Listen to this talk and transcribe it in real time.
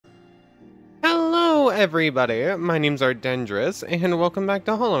everybody, my name's Ardendris, and welcome back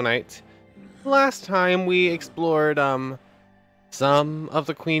to Hollow Knight. Last time we explored, some of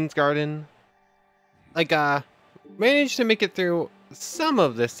the Queen's Garden. Managed to make it through some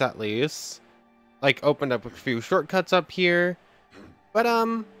of this at least. Opened up a few shortcuts up here. But,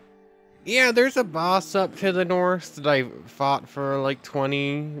 yeah, there's a boss up to the north that I fought for like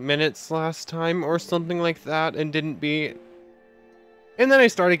 20 minutes last time or something like that and didn't beat. And then I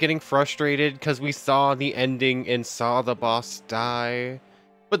started getting frustrated because we saw the ending and saw the boss die.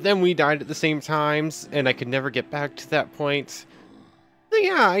 But then we died at the same times, and I could never get back to that point. So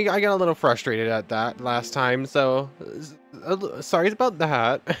yeah, I got a little frustrated at that last time, so sorry about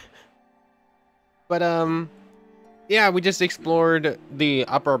that. But yeah, we just explored the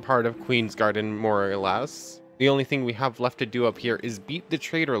upper part of Queen's Garden, more or less. The only thing we have left to do up here is beat the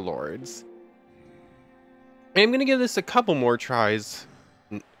Traitor Lords. And I'm gonna give this a couple more tries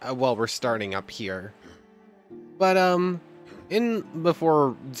while we're starting up here. But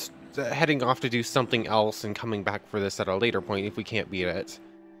before heading off to do something else and coming back for this at a later point if we can't beat it.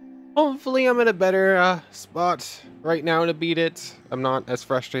 Hopefully I'm in a better spot right now to beat it. I'm not as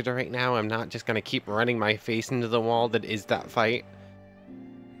frustrated right now. I'm not just gonna keep running my face into the wall that is that fight.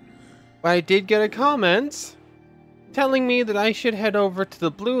 But I did get a comment telling me that I should head over to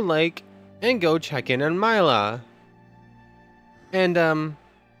the Blue Lake and go check in on Mila. And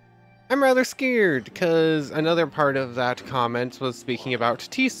I'm rather scared, because another part of that comment was speaking about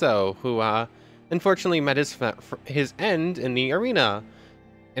Tiso, who unfortunately met his end in the arena,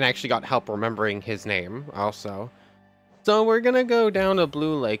 and actually got help remembering his name also. So we're gonna go down to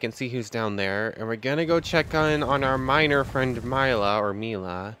Blue Lake and see who's down there, and we're gonna go check in on our miner friend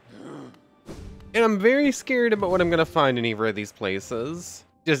Mila. And I'm very scared about what I'm gonna find in either of these places,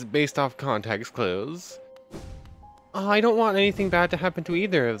 just based off context clues. Oh, I don't want anything bad to happen to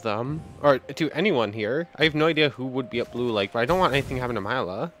either of them, or to anyone here. I have no idea who would be at Blue Lake, but I don't want anything to happen to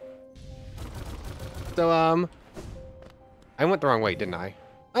Mila. So, I went the wrong way, didn't I?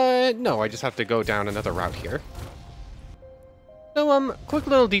 No, I just have to go down another route here. So, quick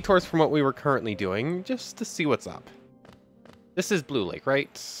little detours from what we were currently doing, just to see what's up. This is Blue Lake,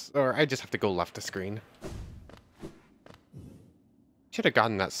 right? Or I just have to go left to screen. Should have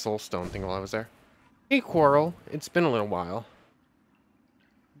gotten that soul stone thing while I was there. Hey, Quarrel. It's been a little while.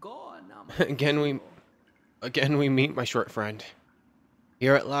 Again we meet, my short friend.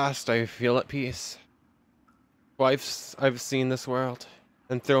 Here at last, I feel at peace. Twice I've seen this world,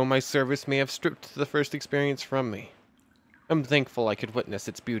 and though my service may have stripped the first experience from me, I'm thankful I could witness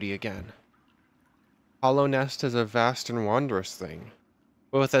its beauty again. Hollow Nest is a vast and wondrous thing,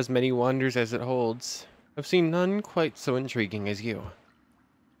 but with as many wonders as it holds, I've seen none quite so intriguing as you.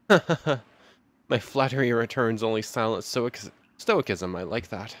 My flattery returns only silent stoicism. I like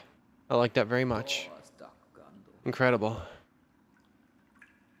that. I like that very much. Incredible.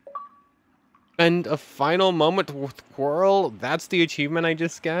 And a final moment with Quarrel. That's the achievement I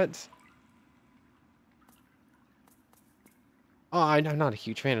just get. Oh, I'm not a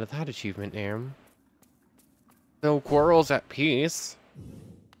huge fan of that achievement name. So Quarrel's at peace.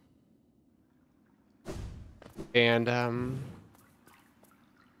 And,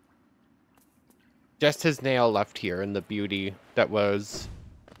 just his nail left here and the beauty that was,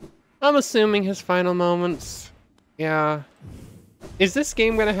 I'm assuming, his final moments. Yeah. Is this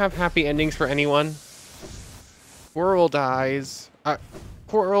game gonna have happy endings for anyone? Quarrel dies.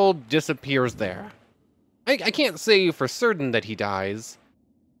 Quarrel disappears there. I can't say for certain that he dies.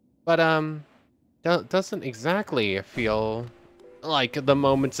 But, doesn't exactly feel like the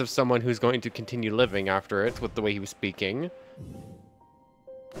moments of someone who's going to continue living after it with the way he was speaking.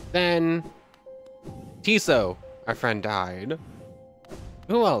 Then Tiso, our friend, died.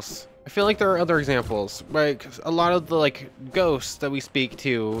 Who else? I feel like there are other examples. Like, a lot of the, ghosts that we speak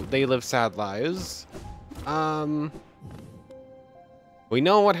to, they live sad lives. We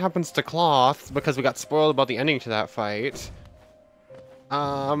know what happens to Cloth, because we got spoiled about the ending to that fight.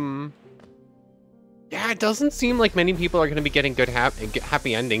 Yeah, it doesn't seem like many people are going to be getting good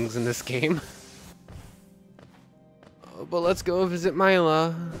happy endings in this game. But let's go visit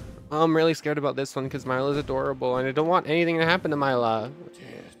Mila. I'm really scared about this one because Mila's adorable and I don't want anything to happen to Mila.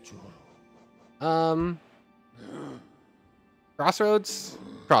 Crossroads?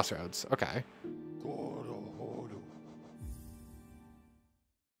 Crossroads, okay.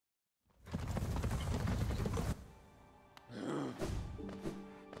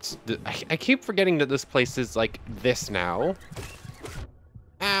 I keep forgetting that this place is like this now.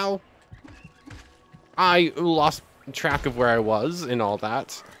 Ow. I lost track of where I was and all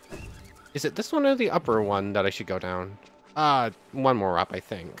that. Is it this one or the upper one that I should go down? One more up, I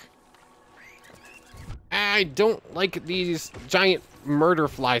think. I don't like these giant murder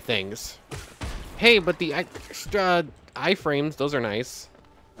fly things. Hey, but the extra iframes, those are nice.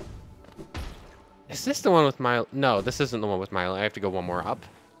 Is this the one with Milo? No, this isn't the one with Milo. I have to go one more up.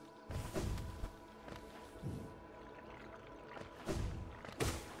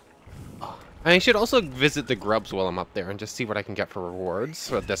 I should also visit the grubs while I'm up there and just see what I can get for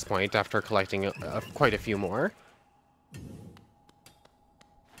rewards at this point after collecting quite a few more.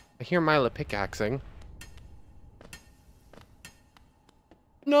 I hear Milo pickaxing.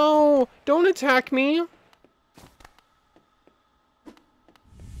 No! Don't attack me!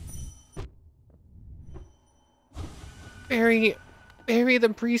 Bury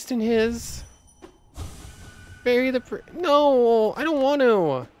the priest in his. Bury the No! I don't want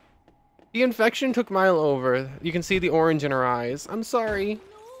to! The infection took Milo over. You can see the orange in her eyes. I'm sorry.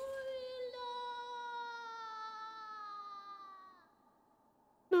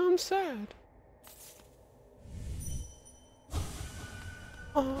 No, I'm sad.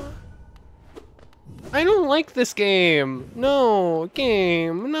 Aww. I don't like this game. No,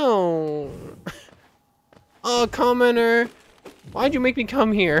 game, no. Oh, commenter. Why'd you make me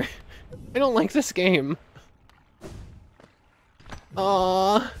come here? I don't like this game.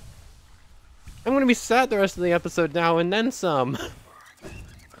 Aww. I'm gonna be sad the rest of the episode now and then some.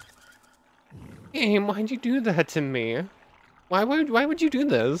 Game, why'd you do that to me? Why would you do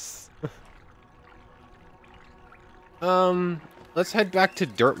this? Let's head back to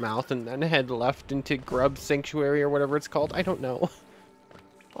Dirtmouth and then head left into Grub Sanctuary or whatever it's called. I don't know.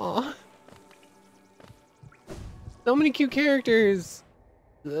 Aw. So many cute characters.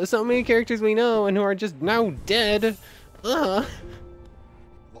 So many characters we know and who are just now dead. Ugh.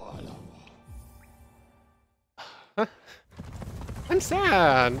 I'm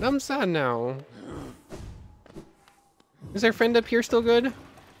sad. I'm sad now. Is our friend up here still good?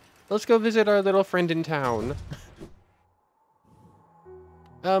 Let's go visit our little friend in town.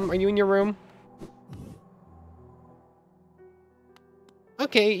 Are you in your room?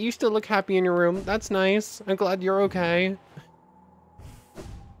 Okay, you still look happy in your room. That's nice. I'm glad you're okay.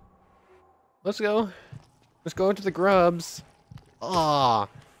 Let's go. Let's go into the grubs. Aw.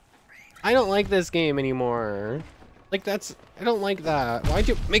 I don't like this game anymore. Like, I don't like that. Why'd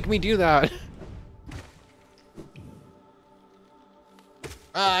you make me do that?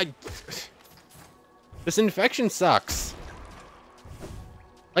 This infection sucks.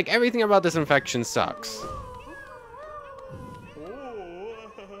 Like, everything about this infection sucks.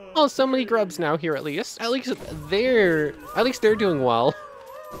 Oh, so many grubs now here at least. At least they're doing well.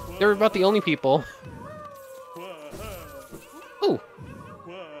 They're about the only people. Oh.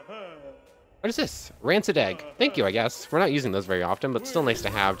 What is this? Rancid egg. Thank you, I guess. We're not using those very often, but still nice to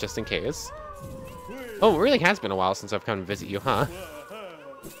have just in case. Oh, it really has been a while since I've come to visit you, huh?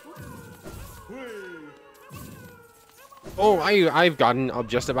 Oh, I've gotten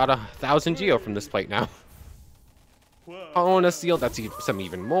just about 1,000 geo from this plate now. Oh, and a seal, that's some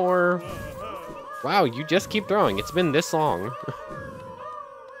even more. Wow, you just keep throwing. It's been this long.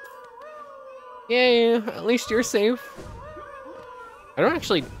 Yay, at least you're safe.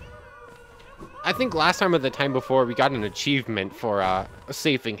 I think last time or the time before we got an achievement for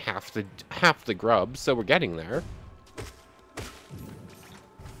saving half the grubs, so we're getting there.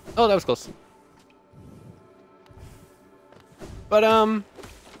 Oh, that was close. But do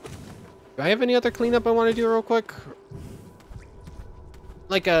I have any other cleanup I want to do real quick?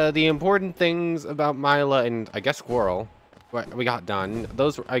 Like the important things about Mila and I guess Squirrel, what we got done.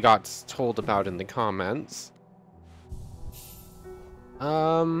 Those I got told about in the comments.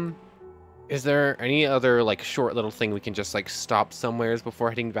 Is there any other like short little thing we can just like stop somewheres before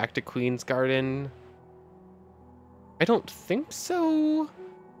heading back to Queen's Garden? I don't think so.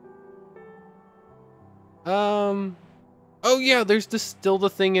 Oh yeah, there's still the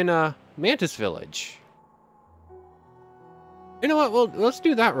thing in Mantis Village. You know what? Well, let's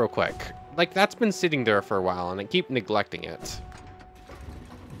do that real quick. Like that's been sitting there for a while, and I keep neglecting it.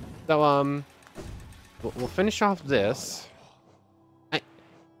 So we'll finish off this.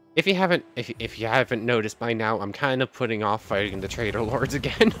 If you haven't noticed by now, I'm kind of putting off fighting the Trader Lords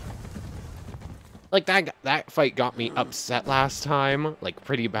again. Like that fight got me upset last time, like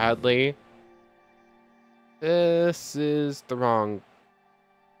pretty badly. This is the wrong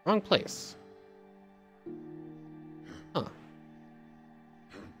place. Huh.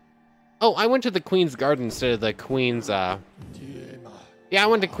 Oh, I went to the Queen's Garden instead of the Queen's, Yeah, I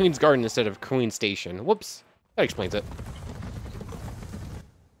went to Queen's Garden instead of Queen's Station. Whoops. That explains it.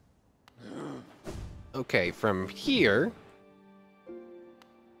 Okay, from here,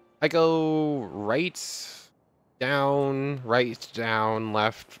 I go right, down,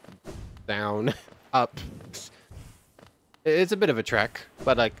 left, down. up. It's a bit of a trek,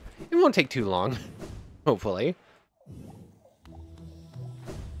 but like, it won't take too long, hopefully.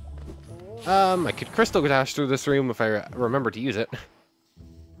 I could crystal dash through this room if I remember to use it.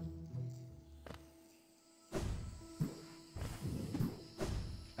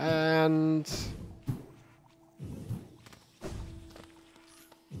 And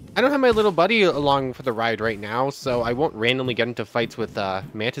I don't have my little buddy along for the ride right now, so I won't randomly get into fights with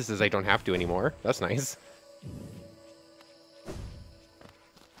mantises I don't have to anymore. That's nice.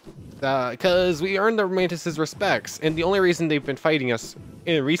 Because we earned the mantises' respects, and the only reason they've been fighting us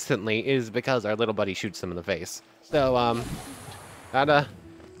recently is because our little buddy shoots them in the face. So, that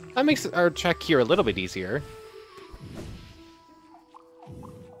makes our check here a little bit easier.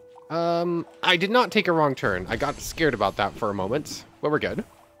 I did not take a wrong turn. I got scared about that for a moment, but we're good.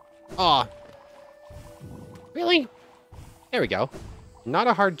 Aw. Really? There we go. Not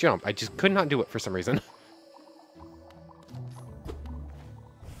a hard jump. I just could not do it for some reason.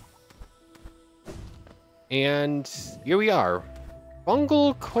 And here we are.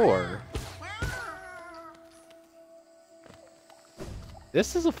 Fungal core.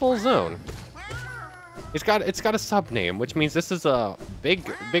 This is a full zone. It's got a sub name, which means this is a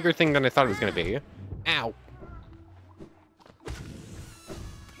bigger thing than I thought it was gonna be. Ow.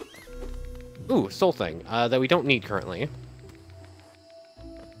 Ooh, soul thing, that we don't need currently.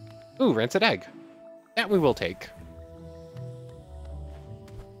 Ooh, rancid egg. That we will take.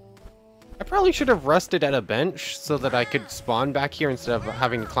 I probably should have rested at a bench so that I could spawn back here instead of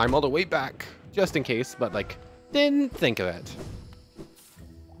having to climb all the way back, just in case, but like, didn't think of it.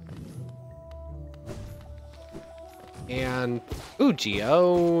 And, ooh,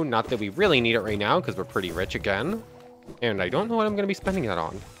 Geo, not that we really need it right now because we're pretty rich again. And I don't know what I'm going to be spending that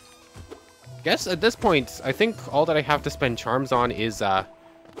on. Guess at this point, I think all that I have to spend charms on is,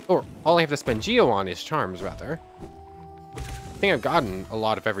 or all I have to spend Geo on is charms, rather. I think I've gotten a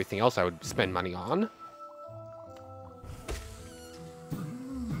lot of everything else I would spend money on.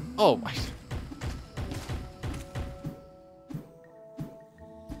 Oh,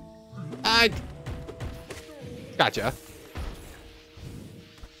 gotcha.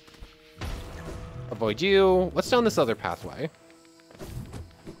 Avoid you. What's down this other pathway?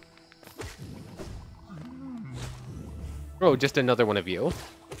 Oh, just another one of you.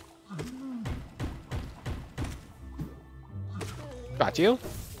 Got you.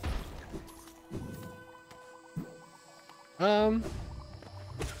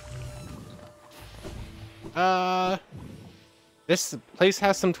 This place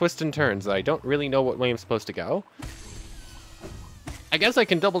has some twists and turns. I don't really know what way I'm supposed to go. I guess I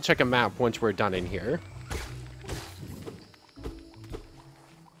can double check a map once we're done in here.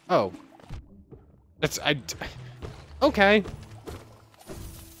 Oh. Okay.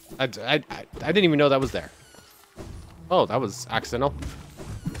 I didn't even know that was there. Oh, that was accidental.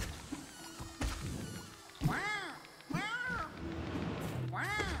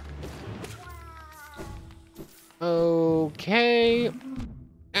 Okay.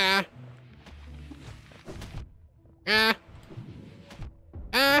 Ah.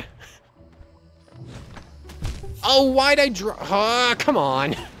 Oh, why'd I drop? Come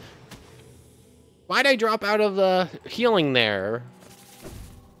on. Why'd I drop out of the healing there?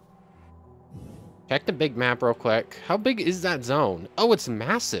 Check the big map real quick. How big is that zone? Oh, it's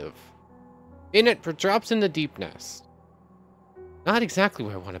massive. And it drops in the deep nest. Not exactly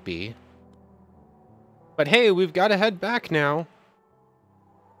where I want to be. But hey, we've got to head back now.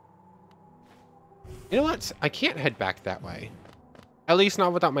 You know what? I can't head back that way. At least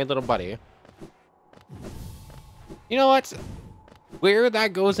not without my little buddy. You know what? Where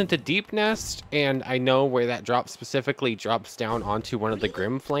that goes into Deep Nest, and I know where that drop specifically drops down onto one of the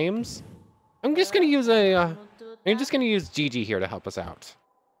Grim Flames. I'm just gonna use Gigi here to help us out.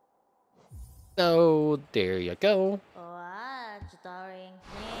 So there you go.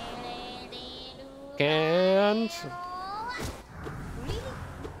 And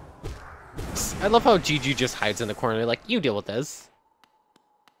I love how Gigi just hides in the corner, like, you deal with this.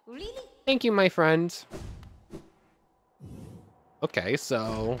 Thank you, my friend. Okay,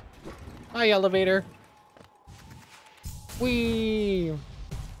 so hi, elevator. Whee!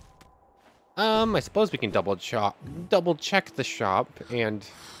 I suppose we can double check the shop and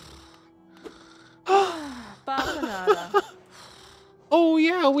oh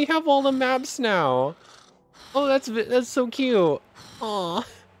yeah, we have all the maps now. Oh, that's so cute. Aw.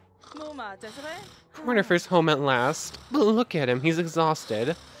 Cornifer's home at last. Look at him, he's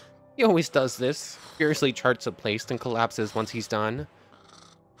exhausted. He always does this. Furiously charts a place and collapses once he's done.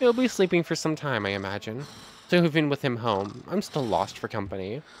 He'll be sleeping for some time, I imagine. So even with him home, I'm still lost for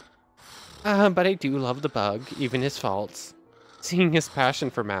company. But I do love the bug, even his faults. Seeing his passion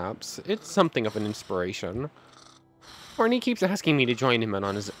for maps, it's something of an inspiration. Horny keeps asking me to join him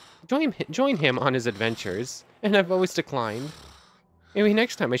on his adventures, and I've always declined. Maybe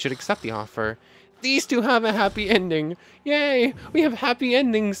next time I should accept the offer. These two have a happy ending. Yay! We have happy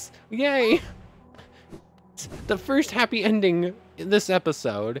endings. Yay! It's the first happy ending in this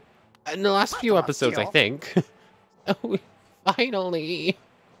episode. In the last few episodes, I think. Oh, finally.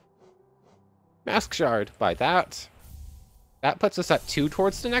 Mask shard. By that. That puts us at 2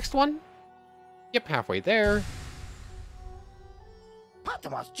 towards the next one. Yep, halfway there.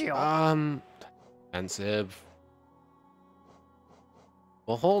 Expensive.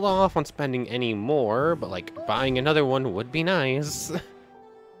 We'll hold off on spending any more, but like buying another one would be nice.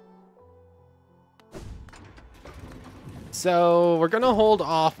 So we're gonna hold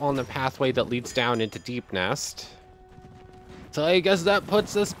off on the pathway that leads down into Deep Nest. So I guess that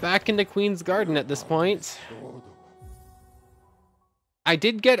puts us back into Queen's Garden at this point. I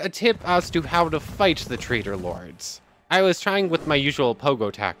did get a tip as to how to fight the Traitor Lords. I was trying with my usual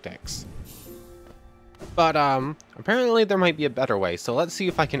pogo tactics. But, apparently there might be a better way, so let's see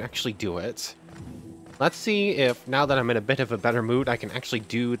if I can actually do it. Let's see if, now that I'm in a bit of a better mood, I can actually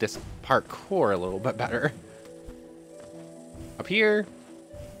do this parkour a little bit better. Up here.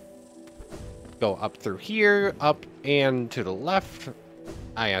 Go up through here, up and to the left.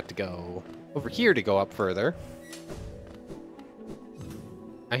 I have to go over here to go up further.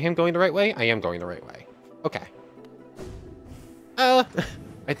 I am going the right way? I am going the right way. Okay.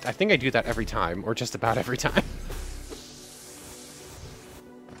 I think I do that every time, or just about every time.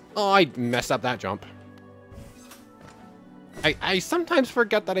 Oh, I messed up that jump. I sometimes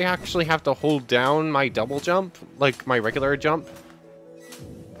forget that I actually have to hold down my double jump, like my regular jump.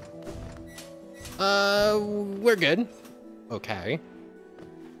 We're good. Okay.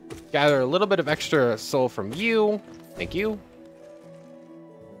 Gather a little bit of extra soul from you. Thank you.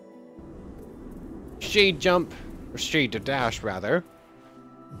 Shade jump, or shade to dash, rather.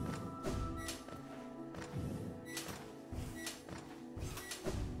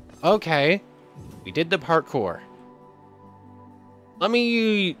 Okay, we did the parkour. Let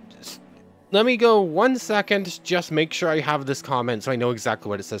me go 1 second, just make sure I have this comment so I know exactly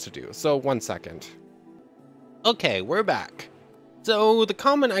what it says to do. So 1 second. Okay, we're back. So the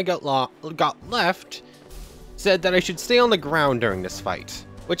comment I got left said that I should stay on the ground during this fight,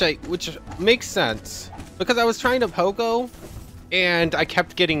 which makes sense because I was trying to pogo and I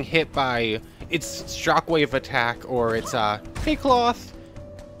kept getting hit by its shockwave attack or its hey cloth.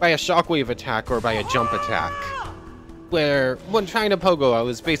 By a shockwave attack or by a jump attack, where when trying to pogo I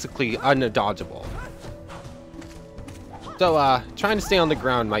was basically undodgeable. So trying to stay on the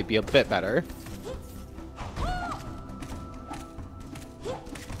ground might be a bit better.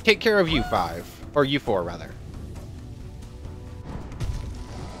 Take care of you 5, or you 4 rather.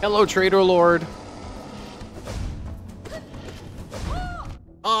 Hello, Traitor Lord.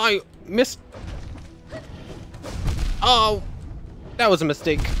 I missed. Oh. That was a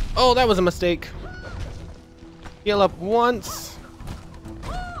mistake. Oh, that was a mistake. Heal up once.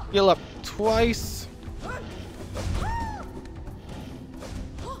 Heal up twice.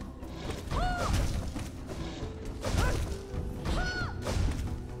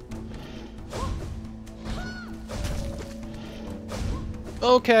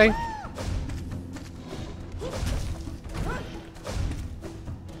 Okay.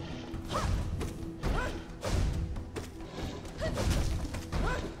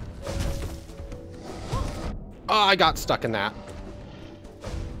 Oh, I got stuck in that.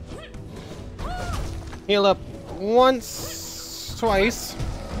 Heal up once, twice.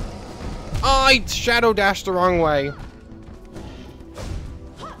 Oh, I shadow dashed the wrong way.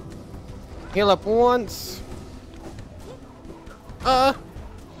 Heal up once.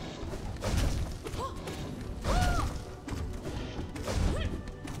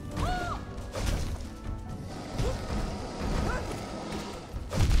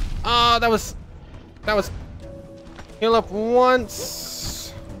 That was heal up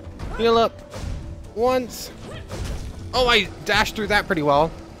once. Heal up once. Oh, I dashed through that pretty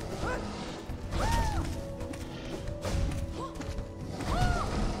well.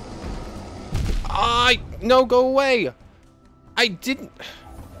 No, go away. I didn't.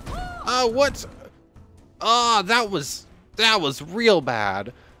 What? That was real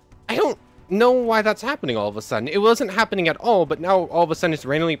bad. I don't know why that's happening all of a sudden. It wasn't happening at all, but now all of a sudden it's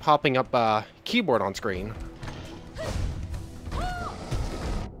randomly popping up keyboard on screen.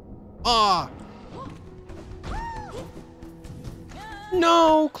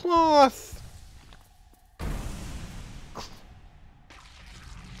 No, cloth.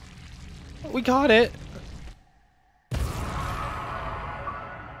 We got it!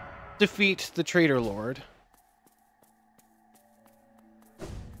 Defeat the Traitor Lord.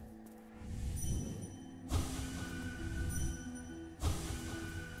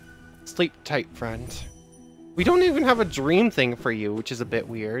 Sleep tight, friend. We don't even have a dream thing for you, which is a bit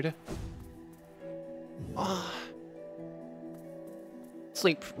weird. Oh.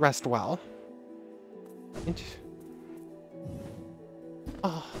 Sleep, rest well.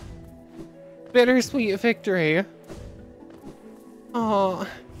 Oh. Bittersweet victory. Oh.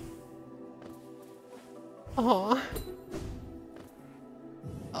 Oh.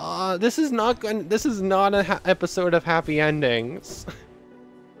 This is not good. This is not an episode of happy endings.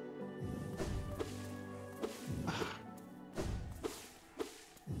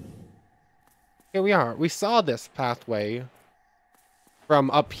 Here we are. We saw this pathway from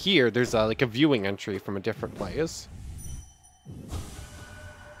up here. There's like a viewing entry from a different place.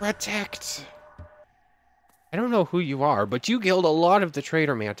 Protect. I don't know who you are, but you killed a lot of the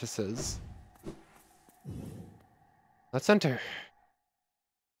traitor mantises. Let's enter.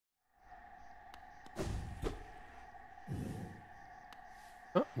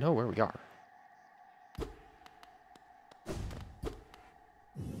 Oh, no, where we are.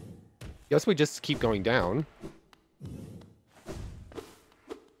 Guess we just keep going down.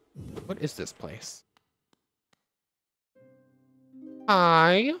 What is this place?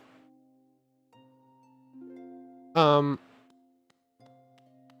 Hi.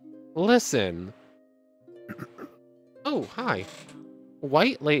 Listen. Oh, hi.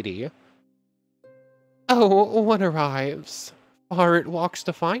 White lady. Oh, one arrives. Far it walks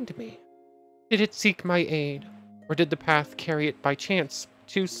to find me. Did it seek my aid, or did the path carry it by chance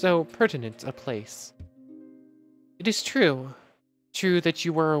to so pertinent a place? It is true that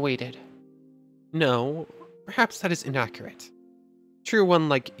you were awaited. No, perhaps that is inaccurate. True one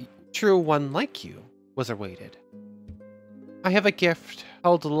like you was awaited. I have a gift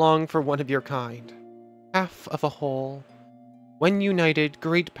held long for one of your kind, half of a whole. When united,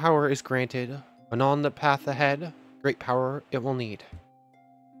 great power is granted, and on the path ahead, great power it will need.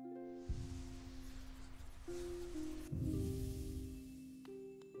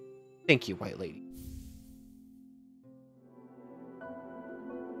 Thank you, White Lady.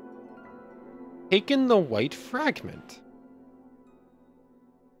 Taken the white fragment.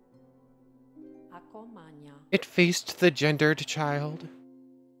 It faced the gendered child.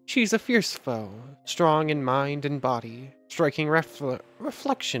 She's a fierce foe, strong in mind and body, striking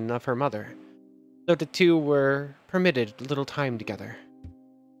reflection of her mother, though the two were permitted little time together.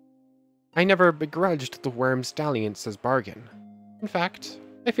 I never begrudged the worm's dalliance as bargain. In fact,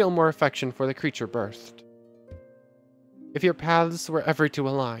 I feel more affection for the creature birthed. If your paths were ever to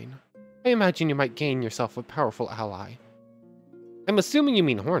align, I imagine you might gain yourself a powerful ally. I'm assuming you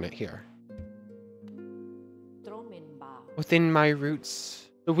mean Hornet here. Within my roots,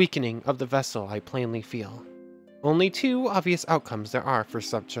 the weakening of the vessel I plainly feel. Only two obvious outcomes there are for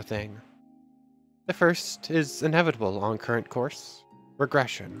such a thing. The first is inevitable on current course,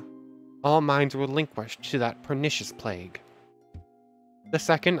 regression. All minds relinquished to that pernicious plague. The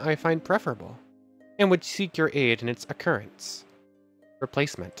second I find preferable, and would seek your aid in its occurrence.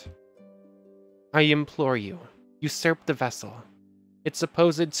 Replacement. I implore you, usurp the vessel. Its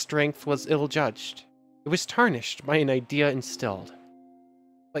supposed strength was ill-judged. It was tarnished by an idea instilled.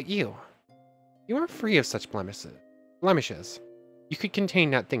 But you are free of such blemishes. You could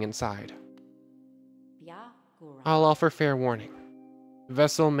contain that thing inside. I'll offer fair warning. The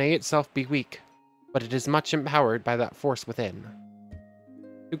vessel may itself be weak, but it is much empowered by that force within.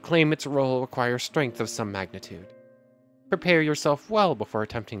 To claim its role requires strength of some magnitude. Prepare yourself well before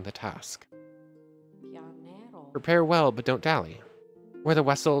attempting the task. Prepare well, but don't dally. Were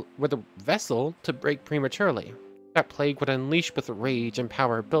the vessel to break prematurely, that plague would unleash with rage and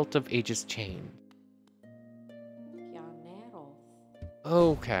power built of ages chained.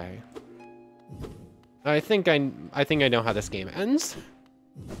 Okay. I think I know how this game ends.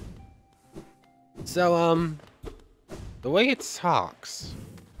 So, the way it talks,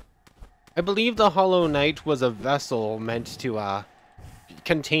 I believe the Hollow Knight was a vessel meant to,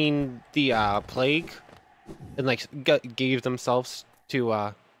 contain the, plague, and, like, gave themselves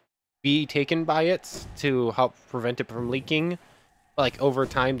to, be taken by it to help prevent it from leaking. But, like, over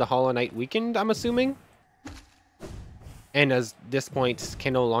time, the Hollow Knight weakened, I'm assuming? And as this point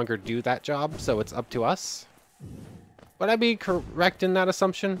can no longer do that job, so it's up to us. Would I be correct in that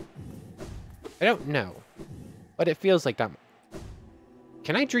assumption? I don't know, but it feels like that.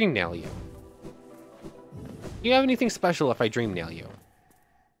 Can I dream nail you? Do you have anything special if I dream nail you?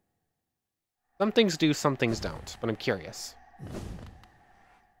 Some things do, some things don't, but I'm curious.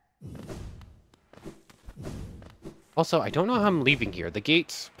 Also, I don't know how I'm leaving here. The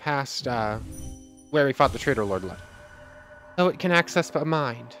gate's past, where we fought the Traitor Lord left. Though it can access a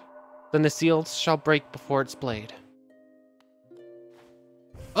mind, then the seals shall break before its blade.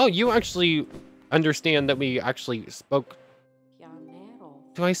 Oh, you actually understand that we actually spoke.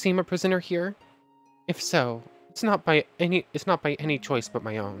 Do I seem a prisoner here? If so, it's not by any choice but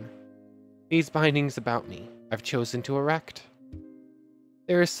my own. These bindings about me, I've chosen to erect.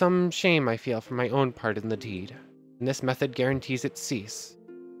 There is some shame I feel for my own part in the deed, and this method guarantees its cease.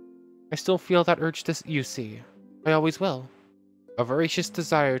 I still feel that urge you see. I always will. A voracious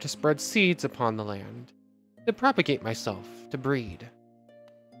desire to spread seeds upon the land, to propagate myself, to breed.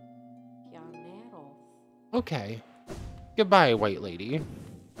 Okay. Goodbye, White Lady.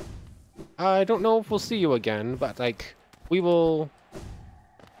 I don't know if we'll see you again, but, like, we will...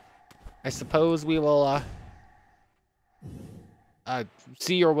 I suppose we will,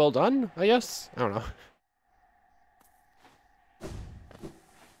 see your will done, I guess? I don't know.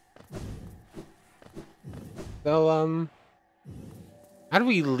 So, how do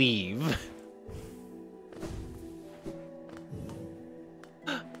we leave?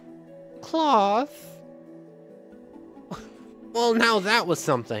 Cloth? Well, now that was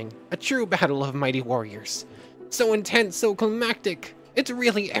something. A true battle of mighty warriors. So intense, so climactic. It's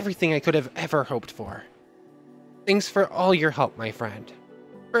really everything I could have ever hoped for. Thanks for all your help, my friend.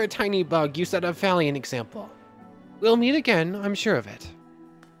 For a tiny bug, you set a valiant example. We'll meet again, I'm sure of it.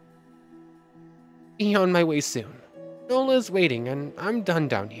 Be on my way soon. Nola's waiting, and I'm done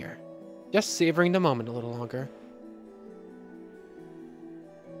down here. Just savoring the moment a little longer.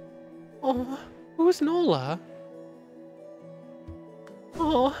 Oh, who's Nola?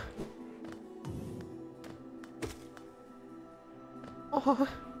 Oh. Oh.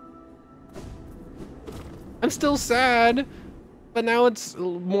 I'm still sad, but now it's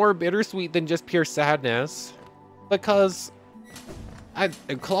more bittersweet than just pure sadness. Because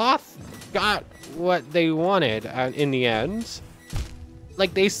Cloth got what they wanted in the end.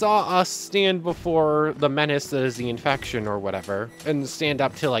 Like, they saw us stand before the menace that is the infection or whatever, and stand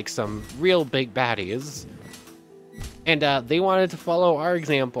up to, like, some real big baddies. And they wanted to follow our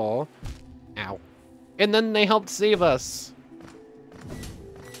example. Ow. And then they helped save us.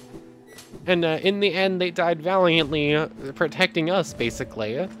 And in the end, they died valiantly, protecting us,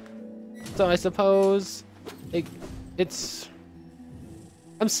 basically. So I suppose it's...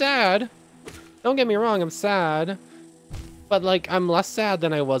 I'm sad. Don't get me wrong, I'm sad. But, like, I'm less sad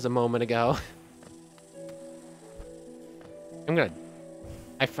than I was a moment ago.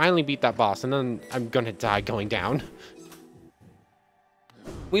 I finally beat that boss, and then I'm gonna die going down.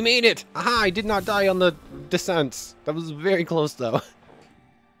 We made it! Aha! I did not die on the descent. That was very close, though.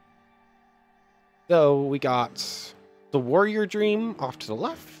 So, we got the Warrior Dream off to the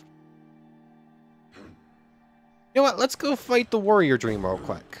left. You know what? Let's go fight the Warrior Dream real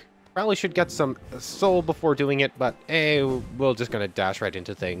quick. Probably should get some soul before doing it, but we're just gonna dash right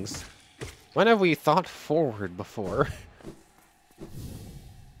into things. When have we thought forward before?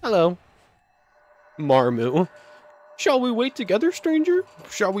 Hello. Marmu. Shall we wait together, stranger?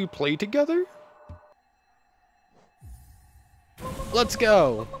 Shall we play together? Let's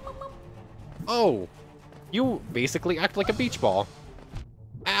go. Oh, you basically act like a beach ball.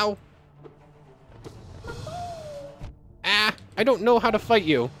 Ow. Ah, I don't know how to fight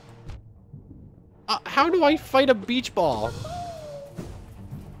you. How do I fight a beach ball?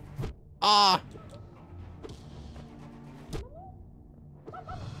 Ah.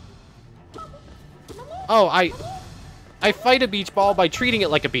 Oh, I fight a beach ball by treating it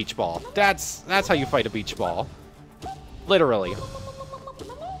like a beach ball. That's how you fight a beach ball. Literally.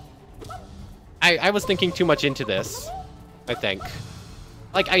 I was thinking too much into this, I think.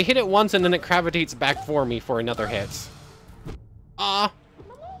 Like, I hit it once and then it gravitates back for me for another hit. Ah.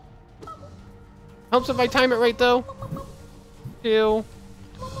 Helps if I time it right, though. Ew.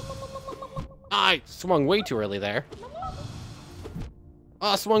 I swung way too early there.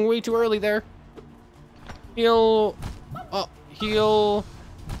 Swung way too early there. Heal. Heal.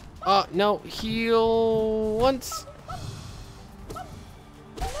 No. Heal once.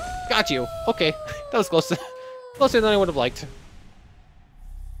 Got you. Okay. That was close. Closer than I would have liked.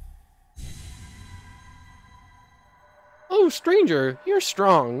 Oh, stranger. You're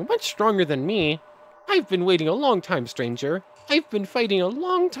strong. Much stronger than me. I've been waiting a long time, stranger. I've been fighting a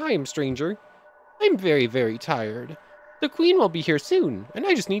long time, stranger. I'm very, very tired. The queen will be here soon, and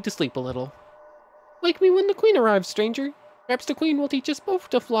I just need to sleep a little. Wake me when the queen arrives, stranger. Perhaps the queen will teach us both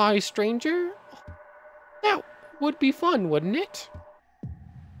to fly, stranger. That would be fun, wouldn't it?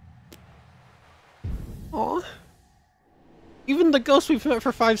 Aw. Even the ghost we've met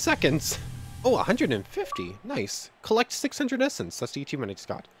for 5 seconds. Oh, 150. Nice. Collect 600 essence. That's the achievement I just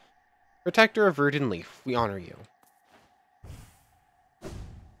got. Protector of Verdant Leaf. We honor you.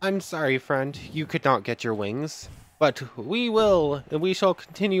 I'm sorry, friend. You could not get your wings. But we will, and we shall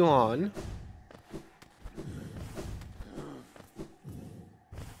continue on.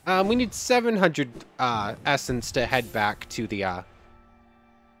 We need 700 essence to head back to the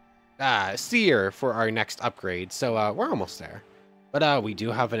Seer for our next upgrade. So we're almost there. But we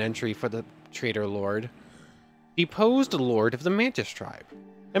do have an entry for the Traitor Lord. Deposed Lord of the Mantis tribe.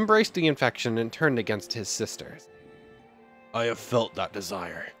 Embraced the infection and turned against his sisters. I have felt that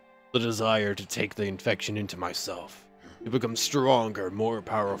desire. The desire to take the infection into myself. To become stronger, more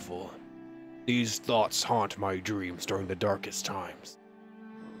powerful. These thoughts haunt my dreams during the darkest times.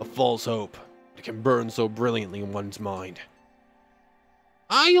 A false hope that can burn so brilliantly in one's mind.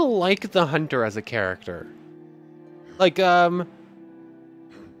 I like the Hunter as a character. Like, I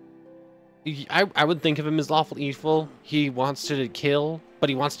would think of him as lawful evil. He wants to kill, but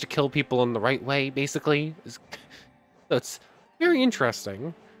he wants to kill people in the right way, basically. That's very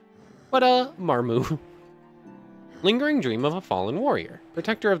interesting. But, Marmu. Lingering dream of a fallen warrior.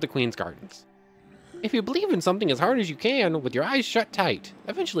 Protector of the Queen's Gardens. If you believe in something as hard as you can, with your eyes shut tight,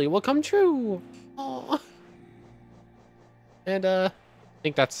 eventually it will come true. Aww. And, I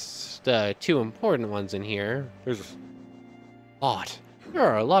think that's the two important ones in here. There's a lot. There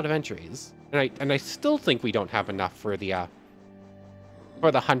are a lot of entries. And I still think we don't have enough for the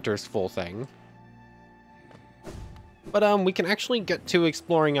Hunter's full thing. But, we can actually get to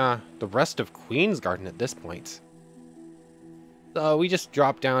exploring, the rest of Queen's Garden at this point. So we just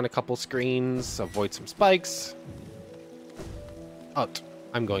drop down a couple screens, avoid some spikes. Oh,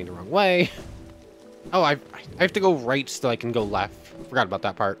 I'm going the wrong way. Oh, I have to go right so I can go left. Forgot about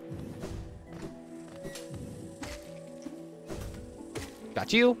that part.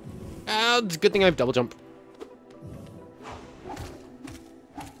 Got you. It's a good thing I have double jump.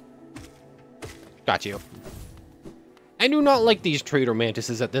 Got you. I do not like these traitor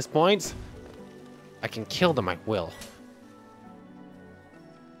mantises at this point. I can kill them, I will.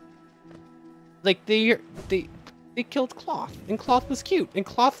 Like, they killed Cloth, and Cloth was cute, and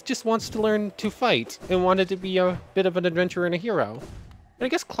Cloth just wants to learn to fight, and wanted to be a bit of an adventurer and a hero. And I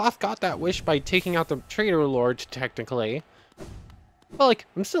guess Cloth got that wish by taking out the Traitor Lord, technically. But, like,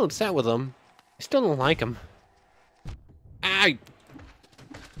 I'm still upset with him. I still don't like him.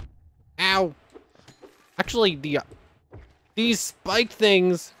 Ow. Actually, these spike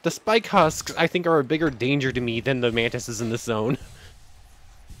things, the spike husks, I think are a bigger danger to me than the mantises in this zone.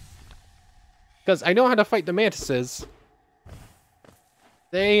 Because I know how to fight the mantises.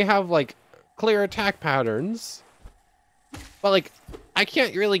 They have, like, clear attack patterns. But, like, I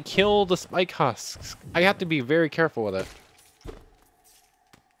can't really kill the spike husks. I have to be very careful with it.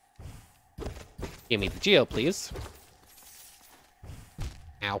 Give me the Geo, please.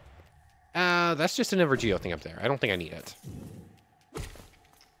 Ow. That's just an Evergeo thing up there. I don't think I need it.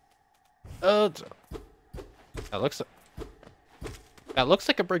 That looks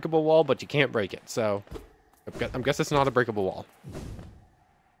like a breakable wall, but you can't break it, so I guess it's not a breakable wall.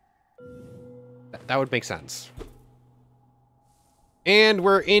 That would make sense. And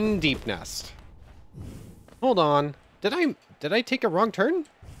we're in Deep Nest. Hold on. Did I take a wrong turn?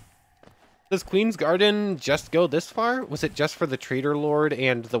 Does Queen's Garden just go this far? Was it just for the Traitor Lord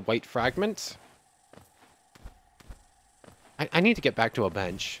and the White Fragment? I need to get back to a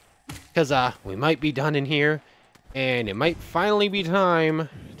bench. Because, we might be done in here. And it might finally be time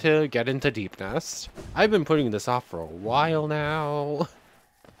to get into Deep Nest. I've been putting this off for a while now.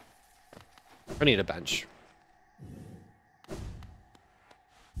 I need a bench.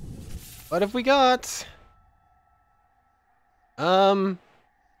 What have we got?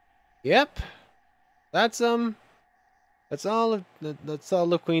 Yep. That's all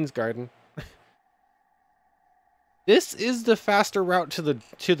of Queen's Garden. This is the faster route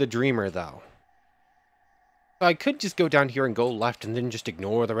to the Dreamer, though. So I could just go down here and go left and then just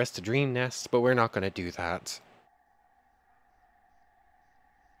ignore the rest of Dream Nest, but we're not going to do that.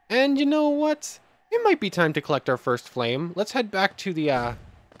 And you know what? It might be time to collect our first flame. Let's head back to the,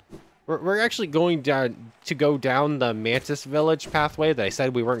 We're actually going down to go down the Mantis Village pathway that I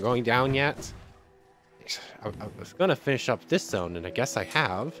said we weren't going down yet. I was going to finish up this zone, and I guess I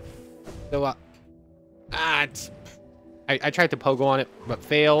have. So, I tried to pogo on it, but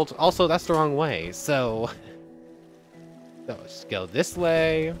failed. Also, that's the wrong way, so let's go this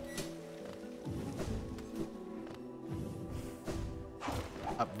way.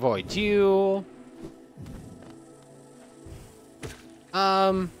 Avoid you.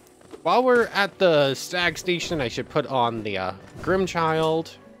 While we're at the Stag Station, I should put on the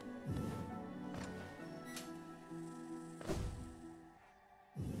Grimchild.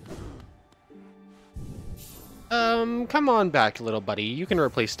 Come on back, little buddy. You can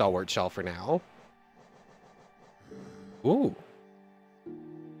replace Stalwart Shell for now. Ooh.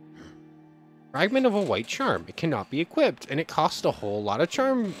 Fragment of a white charm. It cannot be equipped, and it costs a whole lot of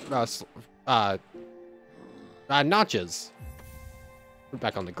charm, notches. Put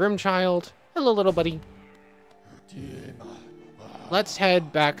back on the Grimchild. Hello, little buddy. Let's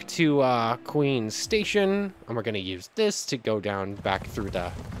head back to, Queen's Station, and we're gonna use this to go down back through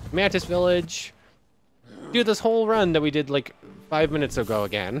the Mantis Village. Do this whole run that we did, like, 5 minutes ago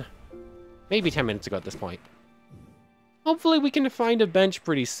again. Maybe 10 minutes ago at this point. Hopefully we can find a bench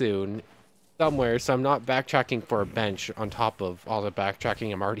pretty soon. Somewhere, so I'm not backtracking for a bench on top of all the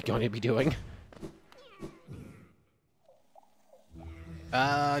backtracking I'm already going to be doing.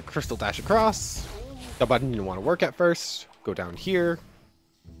 Crystal dash across. The button didn't want to work at first. Go down here.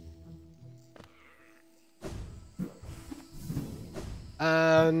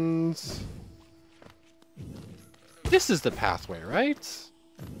 And this is the pathway, right?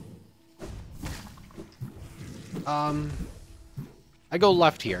 I go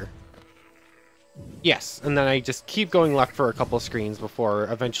left here. Yes, and then I just keep going left for a couple screens before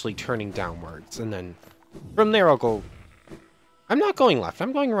eventually turning downwards, and then from there I'll go... I'm not going left,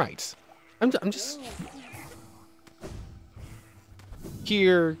 I'm going right. I'm just...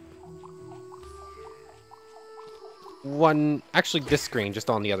 Here... One... Actually, this screen, just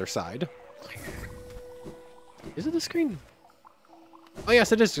on the other side. Is it the screen? Oh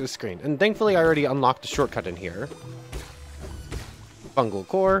yes, it is the screen, and thankfully I already unlocked a shortcut in here. Fungal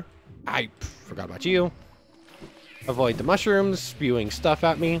core. I forgot about you. Avoid the mushrooms spewing stuff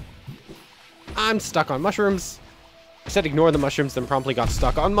at me. I'm stuck on mushrooms. I said ignore the mushrooms, then promptly got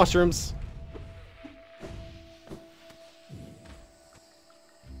stuck on mushrooms.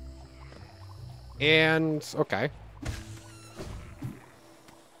 And okay.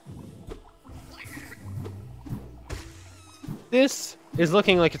 This is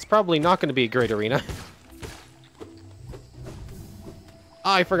looking like it's probably not going to be a great arena.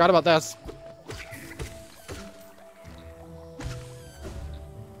 I forgot about this.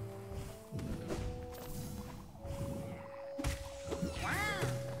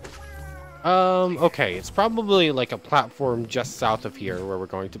 Okay, it's probably like a platform just south of here where we're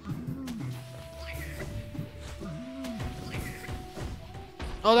going to...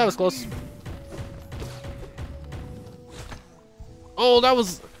 Oh, that was close. Oh, that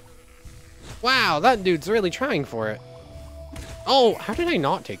was... Wow, that dude's really trying for it. Oh, how did I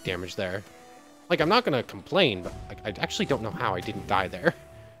not take damage there? Like, I'm not gonna complain, but like, I actually don't know how I didn't die there.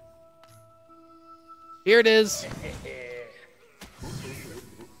 Here it is.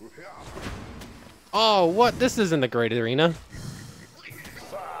 Oh, what? This isn't a great arena.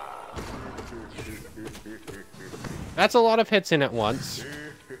 That's a lot of hits in at once.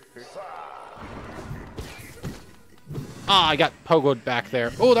 Ah, I got pogoed back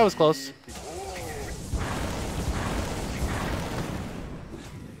there. Oh, that was close.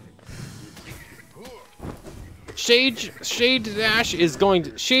 Shade Dash is going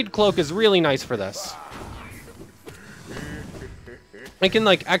to... Shade Cloak is really nice for this. I can,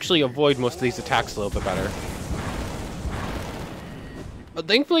 like, actually avoid most of these attacks a little bit better. But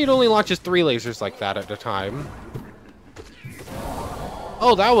thankfully it only launches 3 lasers like that at a time.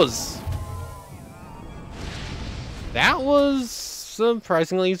 Oh, that was... That was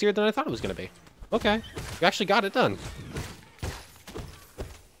surprisingly easier than I thought it was going to be. Okay, we actually got it done.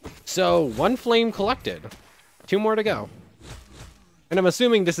 So, 1 flame collected. 2 more to go. And I'm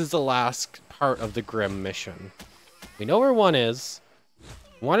assuming this is the last part of the Grim mission. We know where 1 is.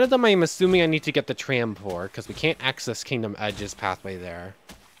 One of them I'm assuming I need to get the tram for, because we can't access Kingdom Edge's pathway there.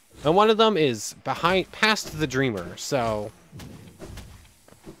 And one of them is past the Dreamer, so...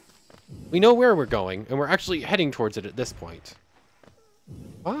 We know where we're going, and we're actually heading towards it at this point.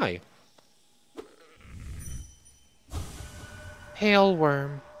 Why? Pale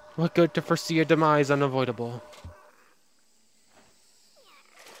worm. What good to foresee a demise unavoidable?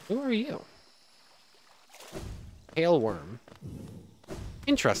 Who are you? Pale worm.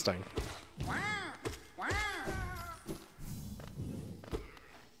 Interesting.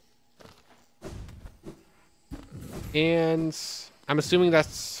 And I'm assuming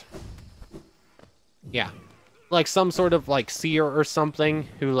that's... Yeah. Like some sort of like seer or something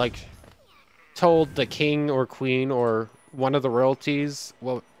who like told the king or queen or one of the royalties,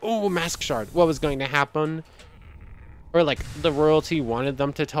 well, oh, mask shard, what was going to happen. Or like the royalty wanted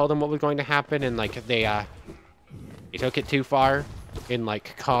them to tell them what was going to happen, and like they took it too far and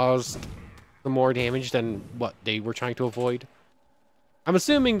like caused more damage than what they were trying to avoid. I'm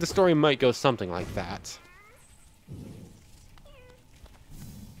assuming the story might go something like that.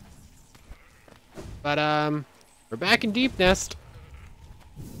 But We're back in Deep Nest.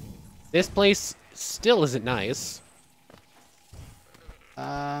 This place still isn't nice.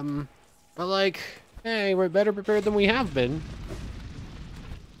 But like, hey, we're better prepared than we have been.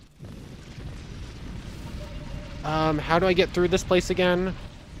 How do I get through this place again?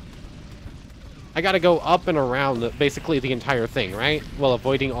 I gotta go up and around basically the entire thing, right? While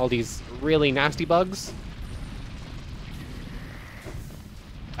avoiding all these really nasty bugs.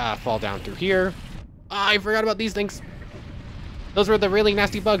 Fall down through here. I forgot about these things. Those were the really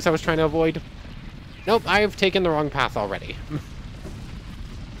nasty bugs I was trying to avoid. Nope, I've taken the wrong path already.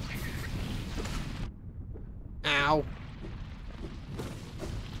 Ow.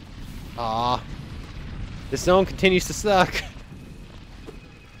 Aw. This zone continues to suck.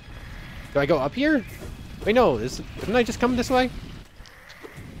 Do I go up here? Wait, no. Didn't I just come this way?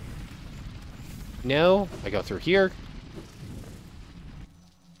 No. I go through here.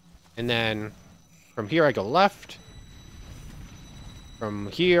 And then from here I go left.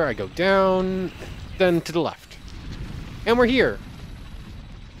 From here I go down. Then to the left. And we're here.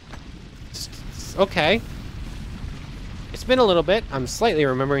 Okay. It's been a little bit. I'm slightly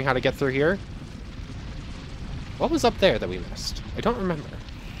remembering how to get through here. What was up there that we missed? I don't remember.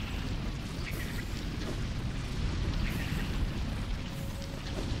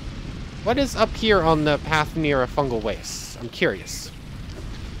 What is up here on the path near a fungal waste? I'm curious.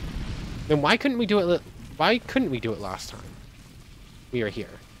 Then why couldn't we do it? Why couldn't we do it last time? We are here.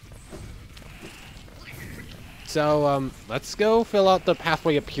 So, let's go fill out the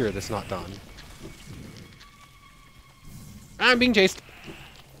pathway up here that's not done. I'm being chased.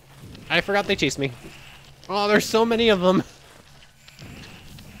 I forgot they chased me. Oh, there's so many of them.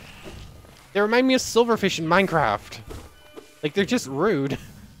 They remind me of silverfish in Minecraft. Like, they're just rude.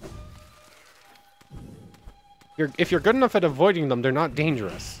 If you're good enough at avoiding them, they're not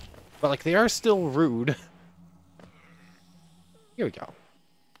dangerous. But, like, they are still rude. Here we go.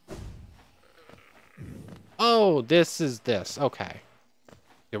 Oh, this is this. Okay.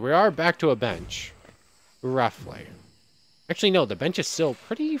 Here we are back to a bench. Roughly. Actually, no, the bench is still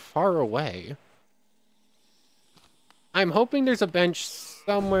pretty far away. I'm hoping there's a bench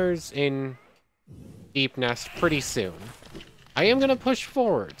somewheres in Deep Nest pretty soon. I am going to push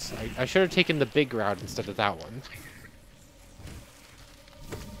forwards. I should have taken the big route instead of that one.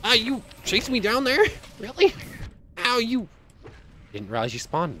 Ah, you chased me down there? Really? Ow, you... Didn't realize you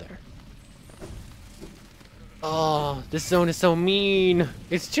spawned there. Oh, this zone is so mean.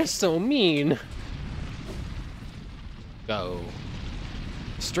 It's just so mean. Go.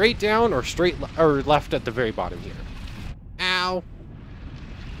 Straight down or straight or left at the very bottom here. Ow.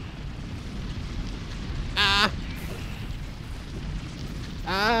 Ah.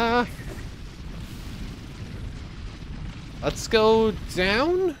 Ah. Let's go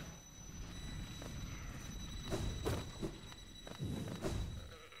down.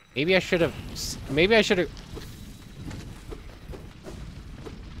 Maybe I should have.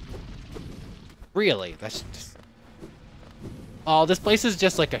 Really? That's just... Oh, this place is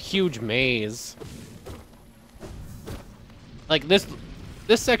just like a huge maze. Like, this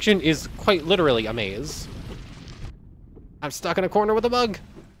section is quite literally a maze. I'm stuck in a corner with a bug.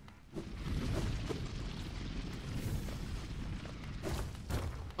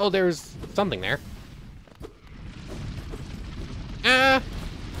 Oh, there's something there. Ah!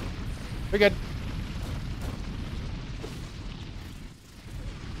 We're good.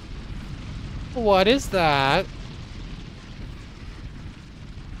 What is that?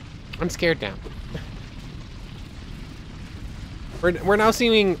 I'm scared now. We're now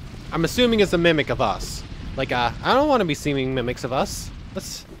seeming, I'm assuming it's a mimic of us. Like, I don't want to be seeming mimics of us.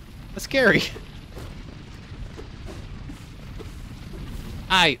 That's scary.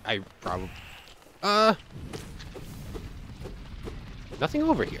 I probably... Nothing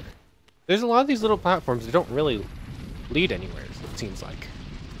over here. There's a lot of these little platforms that don't really lead anywhere, it seems like.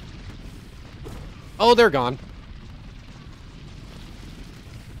 Oh, they're gone.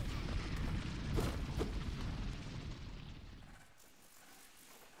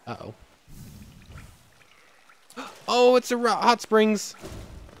 Uh-oh. Oh, it's a hot springs.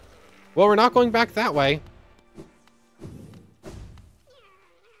 Well, we're not going back that way.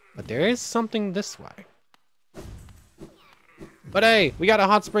 But there is something this way. But hey, we got a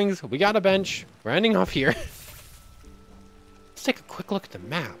hot springs, we got a bench. We're ending off here. Let's take a quick look at the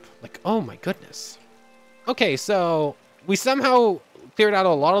map. Like, oh my goodness. Okay, so we somehow cleared out a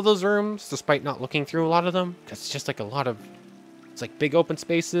lot of those rooms, despite not looking through a lot of them. Because it's just like a lot of... It's like big open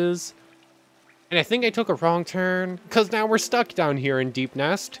spaces. And I think I took a wrong turn, because now we're stuck down here in Deep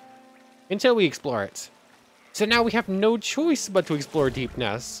Nest. Until we explore it. So now we have no choice but to explore Deep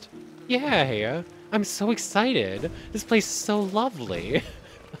Nest. Yeah, I'm so excited. This place is so lovely.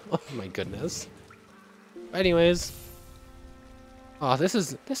 Oh my goodness. Anyways, oh, this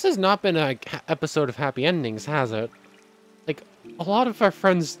has not been a episode of happy endings, has it? Like, a lot of our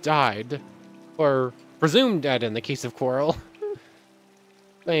friends died, or presumed dead in the case of Coral.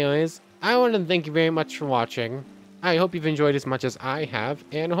 But anyways, I want to thank you very much for watching. I hope you've enjoyed as much as I have,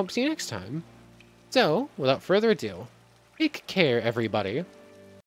 and I hope to see you next time. So, without further ado, take care, everybody.